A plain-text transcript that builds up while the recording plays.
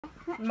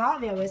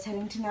Mario is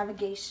heading to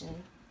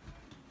navigation.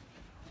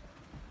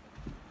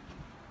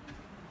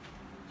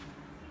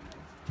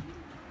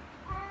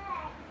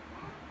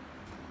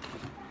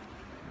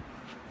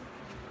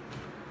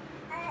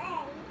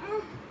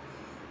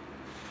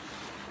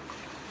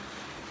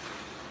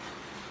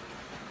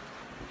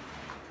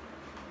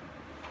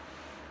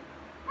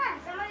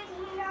 Somebody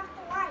turned off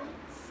the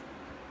lights.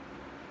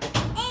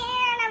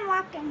 And I'm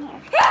walking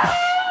here.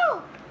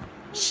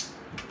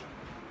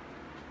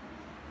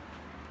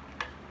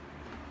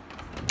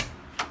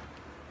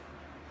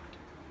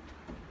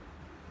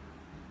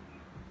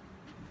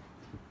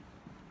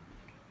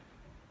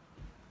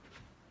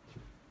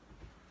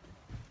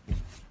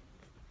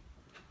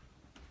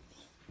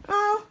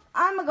 Well,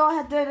 I'm gonna go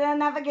ahead to the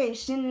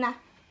navigation. I'm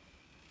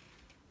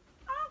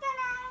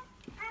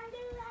do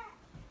that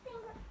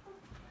thing.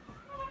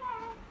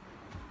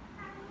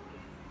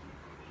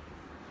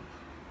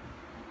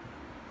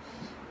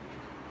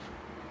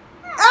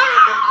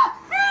 Ah!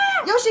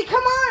 Yoshi,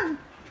 come on!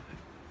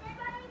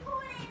 Everybody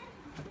pull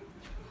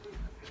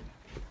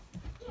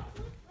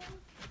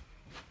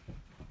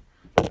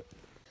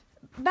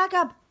in. Back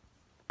up.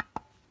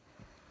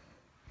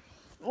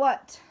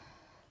 What?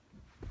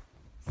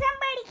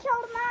 Somebody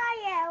killed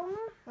Mario.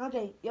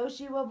 Okay,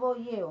 Yoshi, what will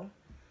you?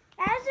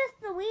 That was just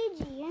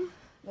Luigi.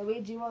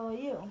 Luigi, what will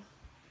you?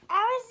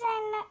 I was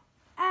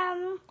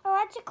in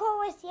electrical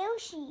with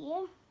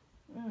Yoshi.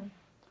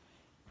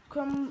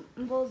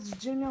 Crumbles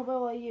Jr.,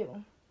 what will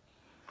you?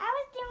 I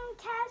was doing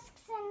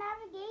tasks and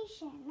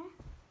navigation.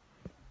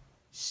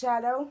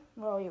 Shadow,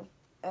 what will you?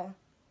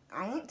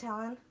 I ain't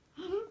telling.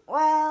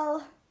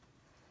 Well,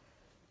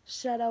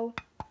 Shadow,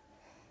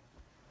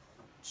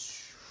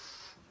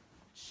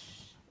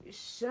 you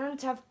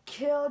shouldn't have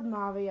killed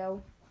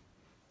Mario.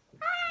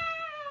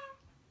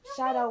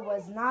 Shadow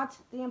was not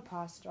the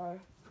imposter.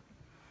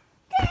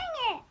 Dang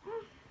it!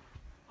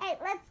 Hey,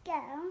 let's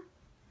go.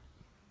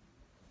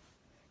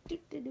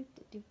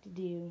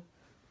 Do.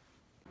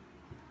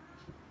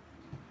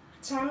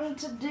 Time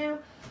to do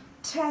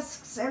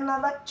tasks in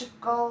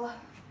electrical.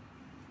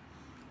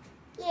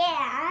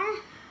 Yeah.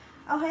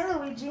 Oh, hey,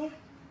 Luigi.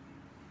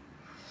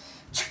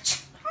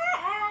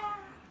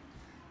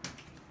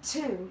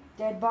 2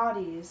 dead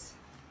bodies.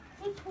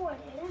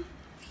 Reported.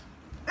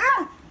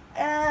 Ah!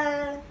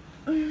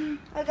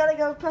 I gotta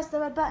go press the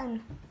red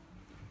button.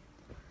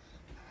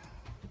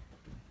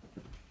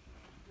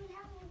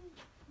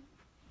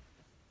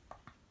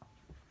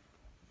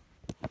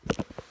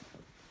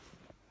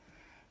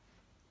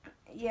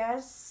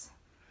 Yes.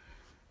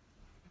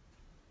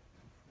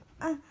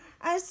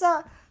 I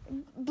saw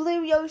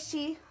Blue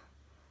Yoshi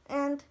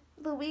and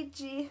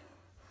Luigi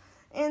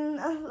in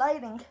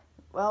lighting.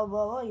 Well,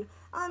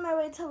 on my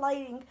way to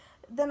lighting,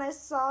 then I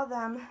saw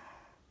them.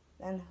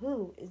 Then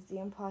who is the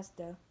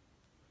imposter?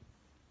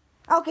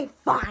 Okay,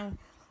 fine.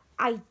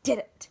 I did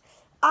it.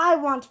 I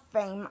want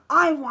fame,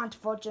 I want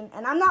fortune,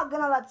 and I'm not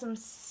gonna let some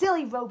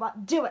silly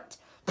robot do it.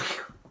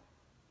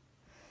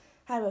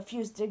 I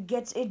refuse to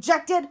get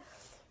ejected.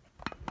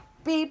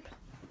 Beep.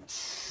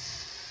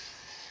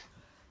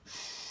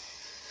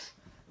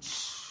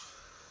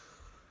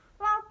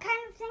 Well,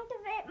 kind of think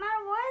of it,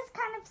 Mario was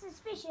kind of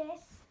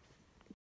suspicious.